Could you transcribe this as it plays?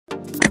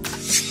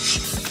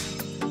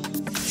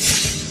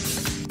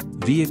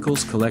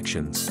Vehicles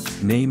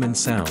collections, name and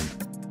sound.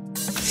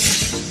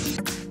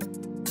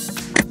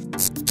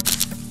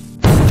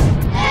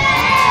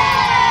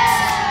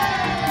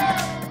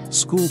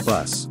 School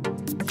bus.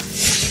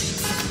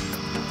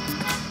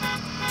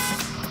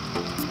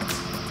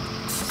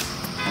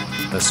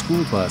 A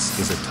school bus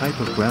is a type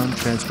of ground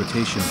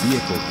transportation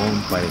vehicle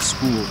owned by a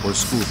school or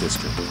school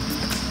district.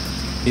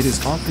 It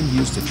is often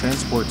used to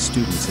transport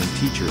students and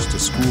teachers to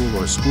school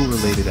or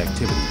school-related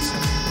activities.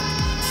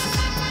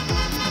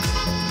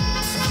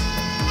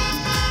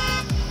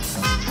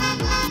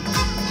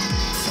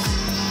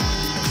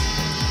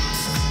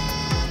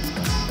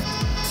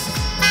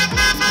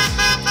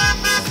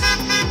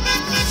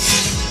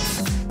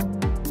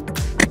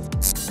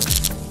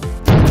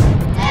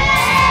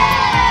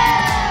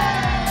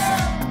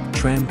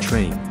 Tram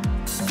train.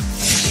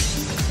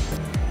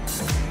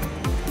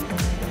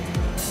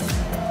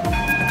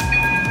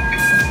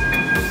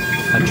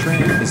 A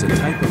tram is a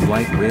type of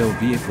light rail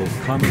vehicle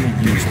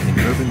commonly used in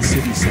urban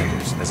city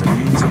centers as a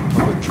means of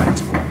public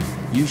transport,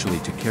 usually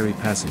to carry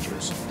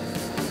passengers.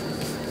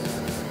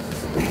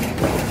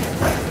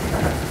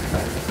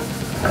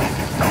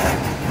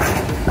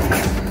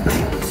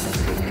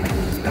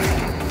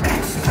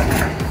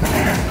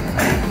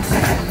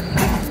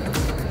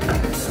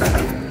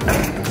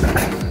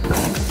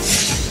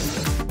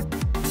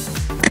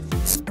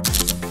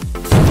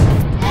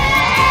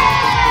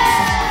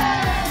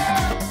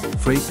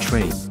 Freight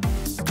train.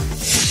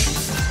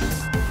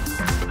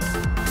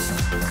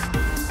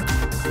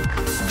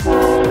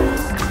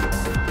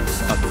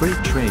 A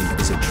freight train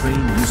is a train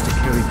used to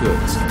carry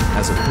goods,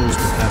 as opposed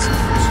to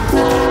passengers.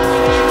 Freight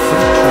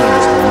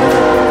trains are made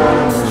up of one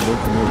or more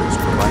locomotives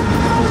providing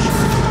propulsion,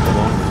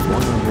 along with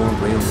one or more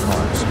rail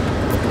cars.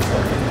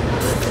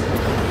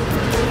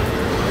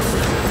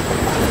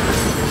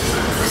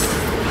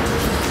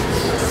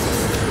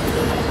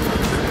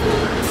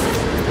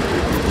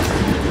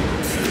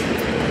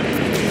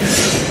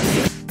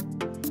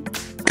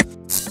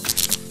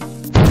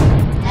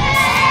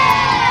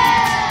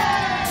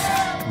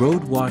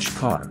 Road wash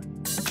car. A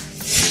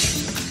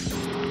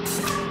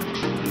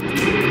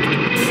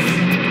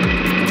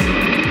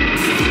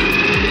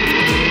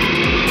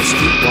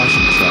street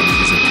washing truck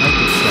is a type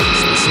of truck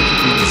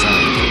specifically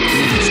designed to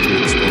clean the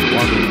streets or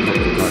water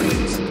public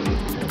gardens.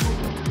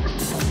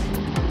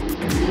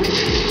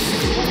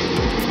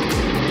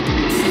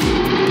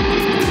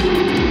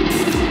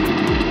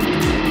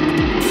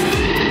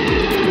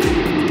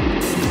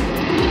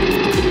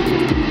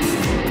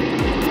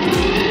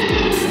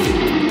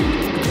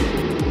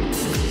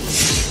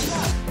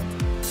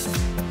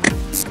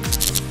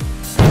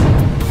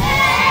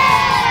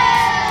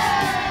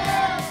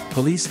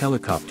 Police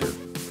helicopter.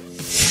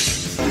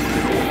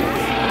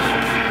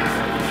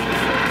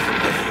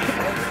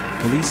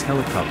 Police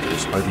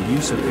helicopters are the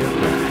use of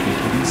aircraft in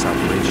police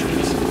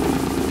operations.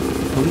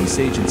 Police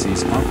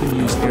agencies often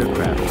use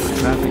aircraft for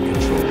traffic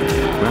control,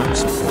 ground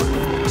support,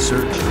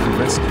 search and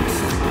rescue,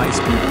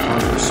 high-speed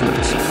car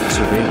pursuits,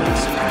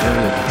 surveillance,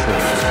 aerial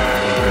patrols,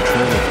 and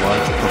control of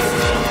large public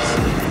events.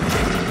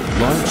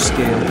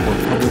 Large-scale or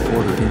public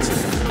order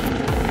incident.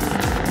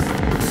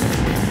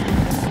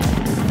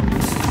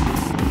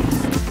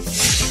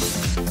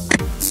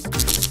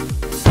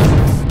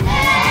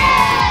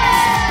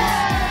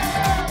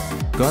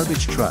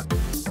 Garbage truck.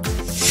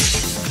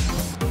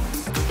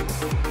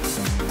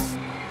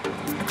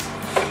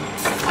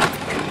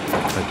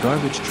 A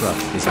garbage truck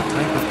is a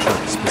type of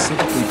truck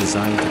specifically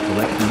designed to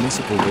collect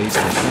municipal waste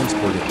and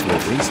transport it to a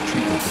waste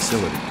treatment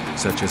facility,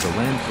 such as a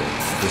landfill,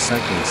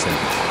 recycling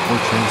center, or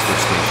transfer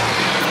station.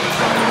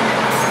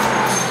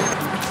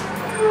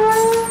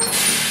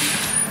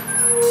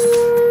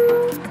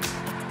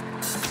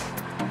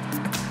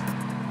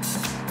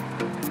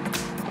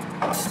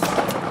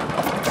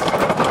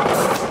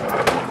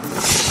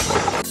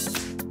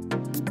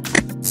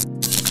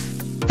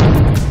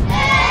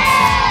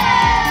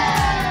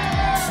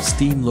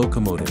 Steam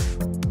locomotive.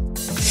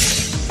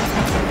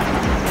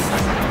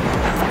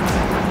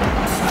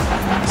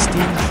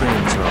 Steam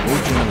trains are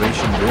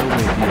old-generation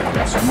railway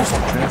vehicles used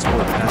to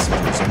transport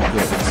passengers and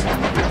goods.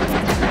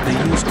 They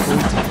use coal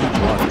to heat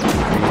water to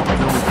create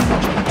thermal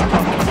energy to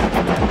operate.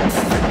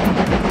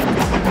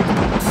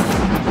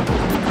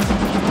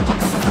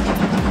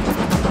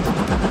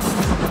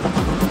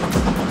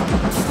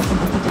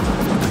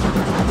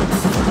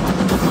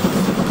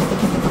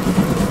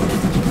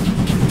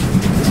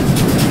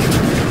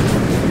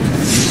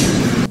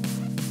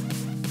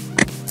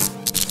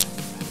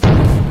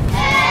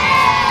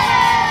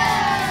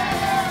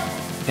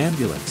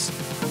 Ambulance.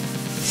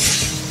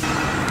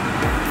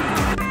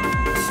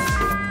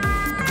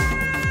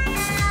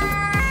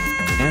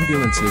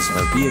 Ambulances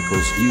are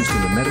vehicles used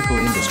in the medical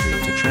industry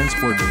to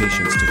transport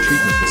patients to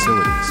treatment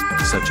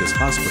facilities, such as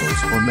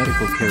hospitals or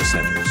medical care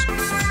centers.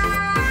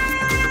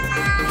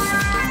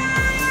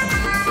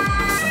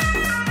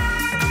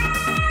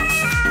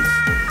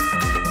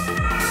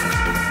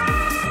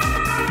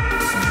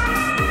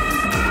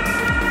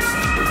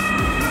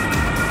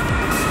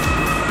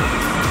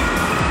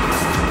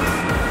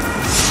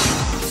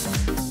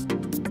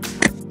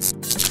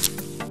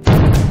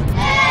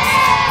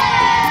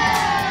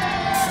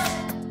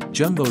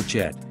 Jumbo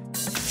jet.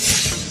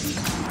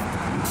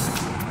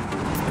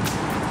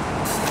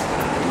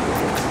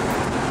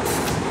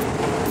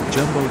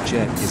 Jumbo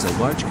jet is a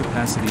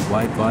large-capacity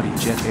wide-body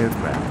jet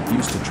aircraft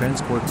used to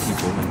transport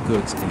people and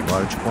goods in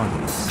large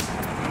quantities.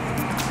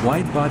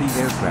 Wide-body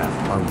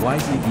aircraft are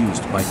widely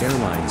used by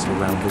airlines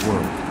around the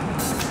world.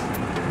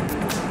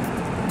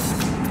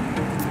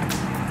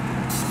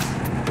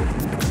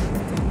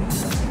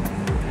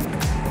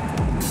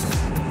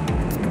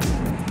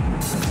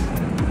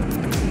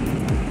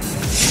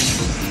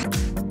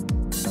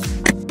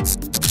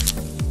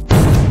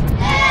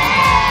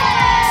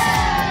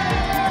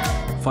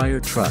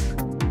 Fire truck.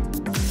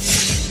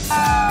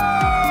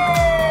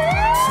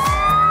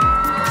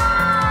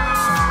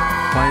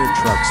 Fire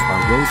trucks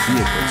are road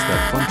vehicles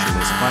that function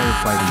as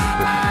firefighting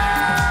equipment.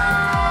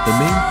 The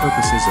main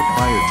purposes of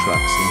fire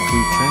trucks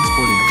include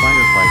transporting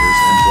firefighters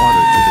and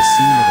water to the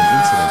scene of an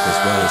incident as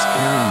well as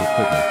carrying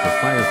equipment for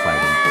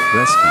firefighting,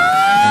 rescue,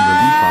 and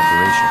relief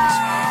operations.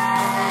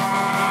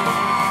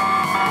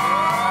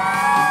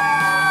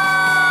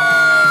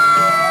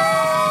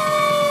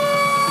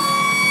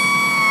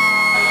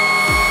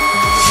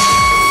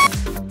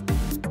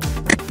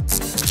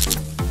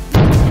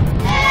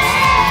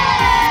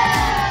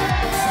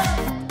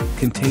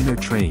 Container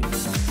train.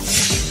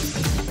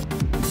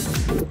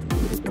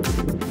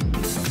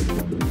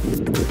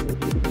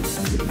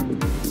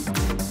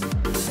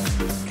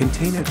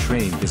 Container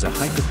train is a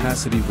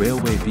high-capacity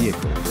railway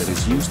vehicle that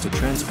is used to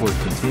transport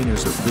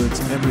containers of goods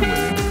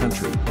everywhere in the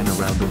country and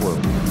around the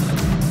world.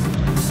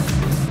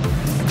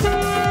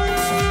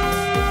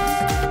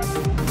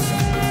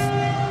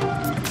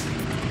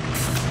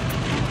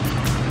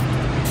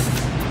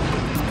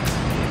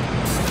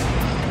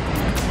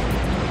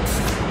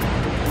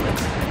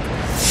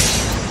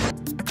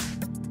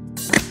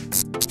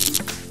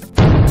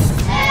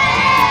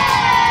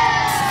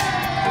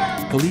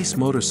 Police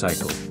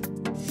motorcycle.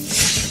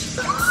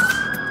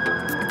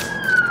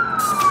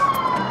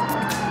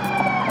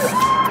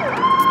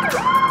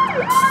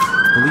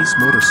 Police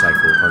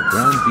motorcycle are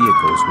ground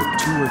vehicles with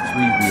 2 or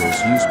 3 wheels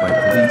used by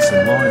police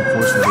and law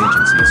enforcement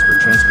agencies for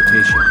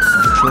transportation,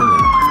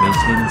 patrolling,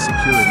 maintaining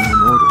security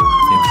and order,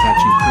 and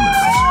catching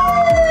criminals.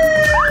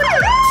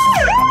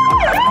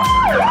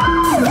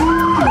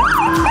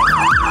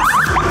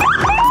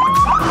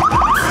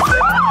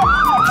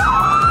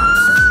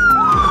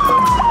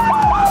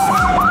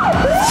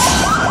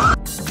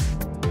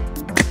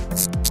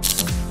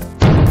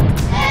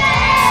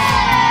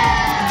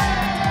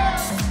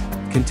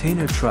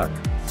 Container truck.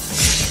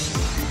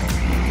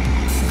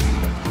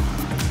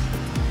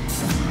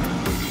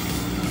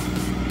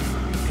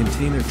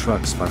 Container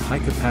trucks are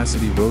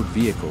high-capacity road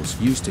vehicles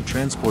used to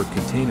transport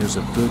containers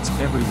of goods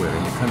everywhere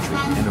in the country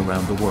and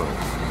around the world.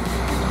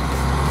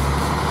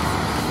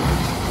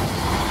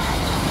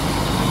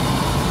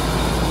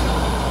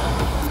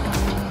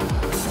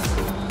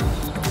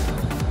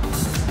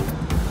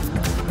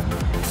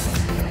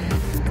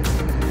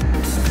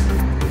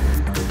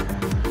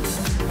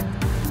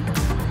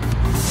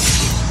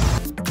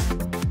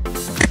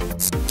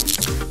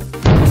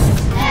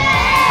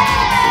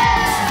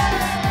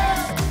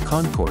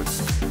 Concorde.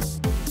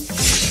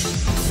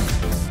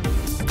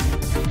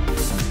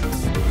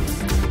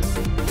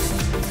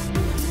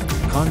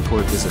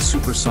 Concorde is a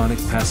supersonic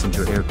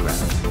passenger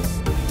aircraft.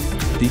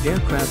 The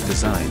aircraft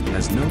design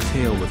has no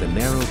tail with a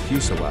narrow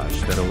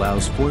fuselage that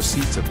allows 4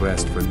 seats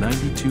abreast for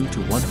 92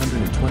 to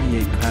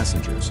 128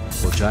 passengers,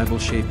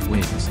 ogival-shaped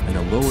wings, and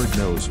a lowered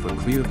nose for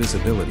clear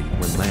visibility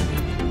when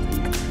landing.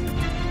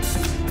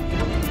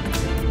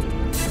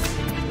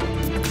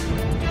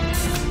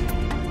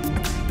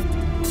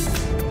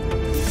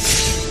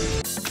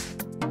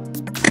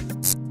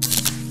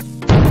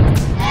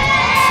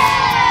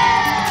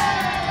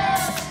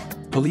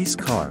 Police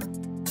car. Police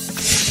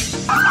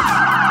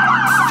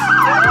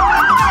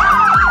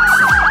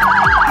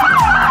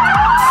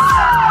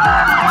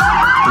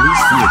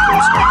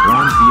vehicles are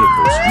ground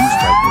vehicles used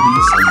by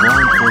police and law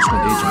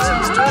enforcement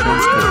agencies to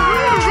transport,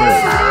 patrol,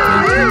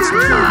 maintain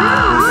security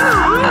and order,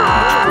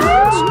 and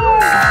catch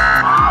criminals.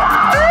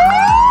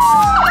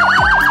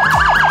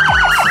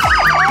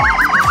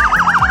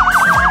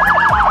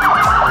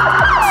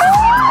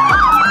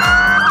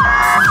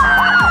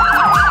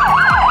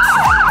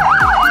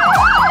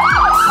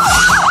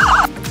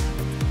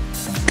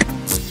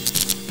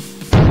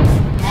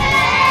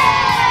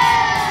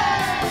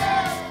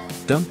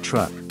 Dump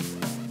truck.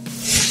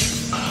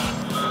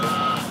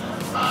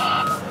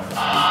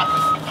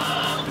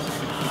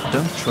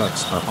 Dump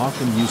trucks are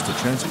often used to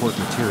transport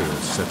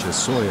materials such as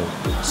soil,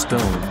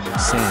 stone,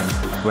 sand,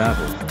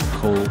 gravel,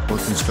 coal, or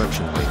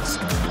construction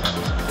waste.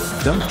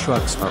 Dump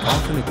trucks are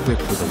often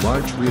equipped with a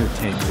large rear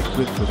tank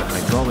equipped with a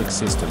hydraulic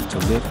system to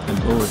lift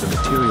and lower the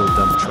material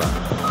dump truck.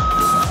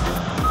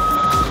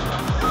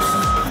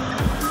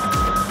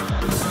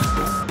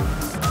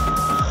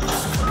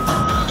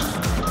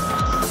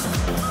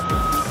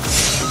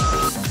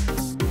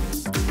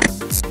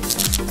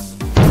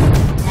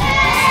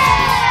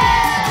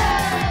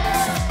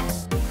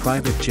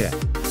 Private jet.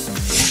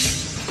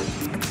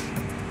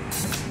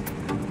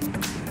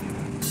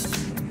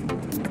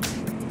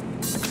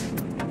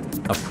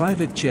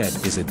 private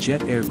jet is a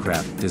jet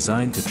aircraft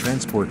designed to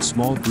transport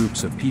small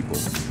groups of people,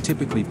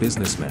 typically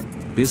businessmen,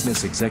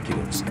 business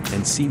executives,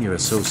 and senior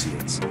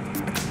associates.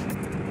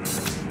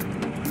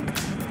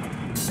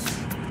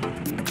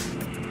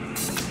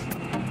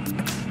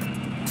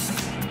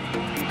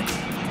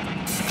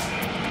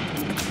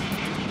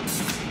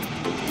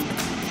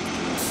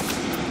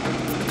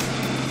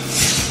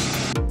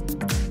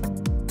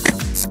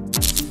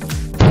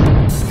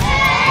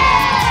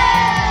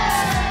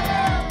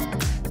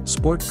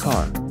 Sport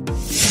car.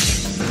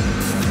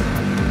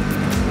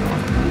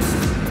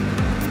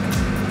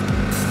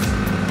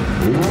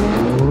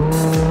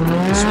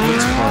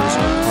 Sports cars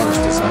are cars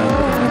designed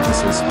with an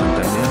emphasis on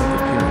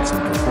dynamic appearance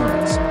and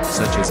performance,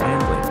 such as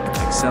handling,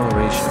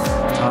 acceleration,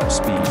 top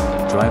speed,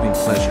 driving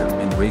pleasure,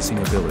 and racing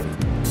ability.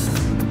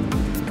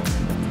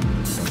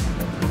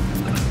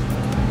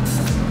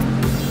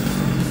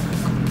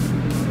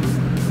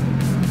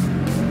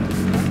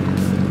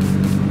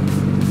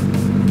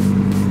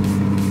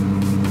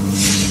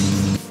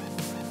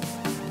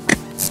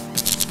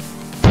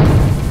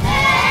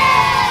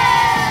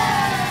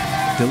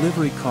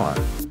 Delivery car. A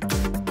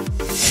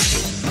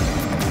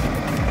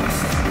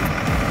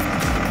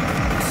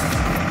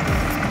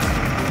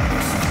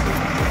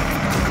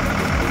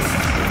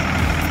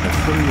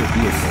courier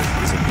vehicle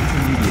is an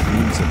intermediate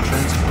means of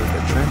transport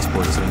that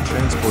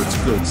transports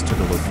goods to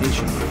the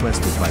location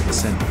requested by the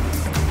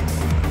sender.